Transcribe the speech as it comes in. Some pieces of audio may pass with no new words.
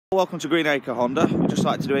Welcome to Greenacre Honda. We'd just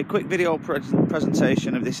like to do a quick video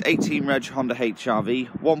presentation of this 18 reg Honda Hr-V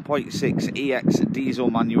 1.6 EX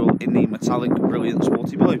diesel manual in the metallic brilliant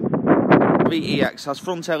sporty blue. The EX has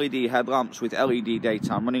front LED headlamps with LED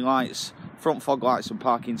daytime running lights, front fog lights and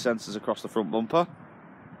parking sensors across the front bumper,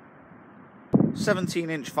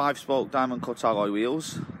 17-inch 5-spoke diamond cut alloy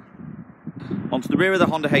wheels. Onto the rear of the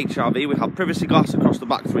Honda Hr-V we have privacy glass across the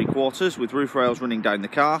back 3/4 with roof rails running down the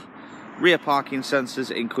car, rear parking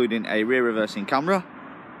sensors including a rear reversing camera,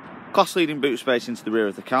 class leading boot space into the rear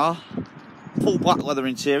of the car, full black leather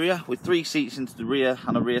interior with 3 seats into the rear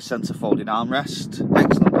and a rear centre folding armrest,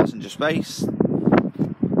 excellent passenger space.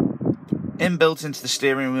 Inbuilt into the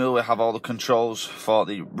steering wheel we have all the controls for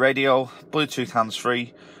the radio, Bluetooth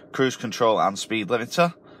hands-free, cruise control and speed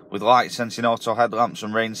limiter, with light sensing auto headlamps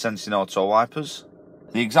and rain sensing auto wipers.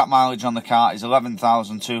 The exact mileage on the car is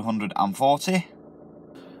 11,240.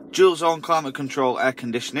 Dual zone climate control air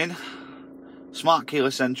conditioning, smart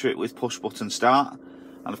keyless entry with push button start,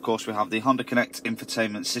 and of course we have the Honda Connect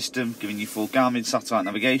infotainment system giving you full Garmin satellite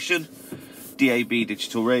navigation, DAB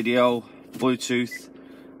digital radio, Bluetooth,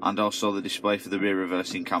 and also the display for the rear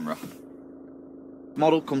reversing camera. The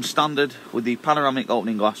model comes standard with the panoramic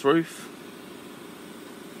opening glass roof,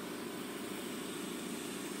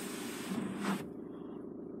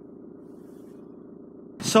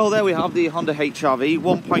 so there we have the Honda Hr-V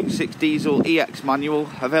 1.6 diesel EX manual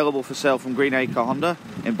available for sale from Greenacre Honda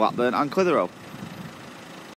in Blackburn and Clitheroe.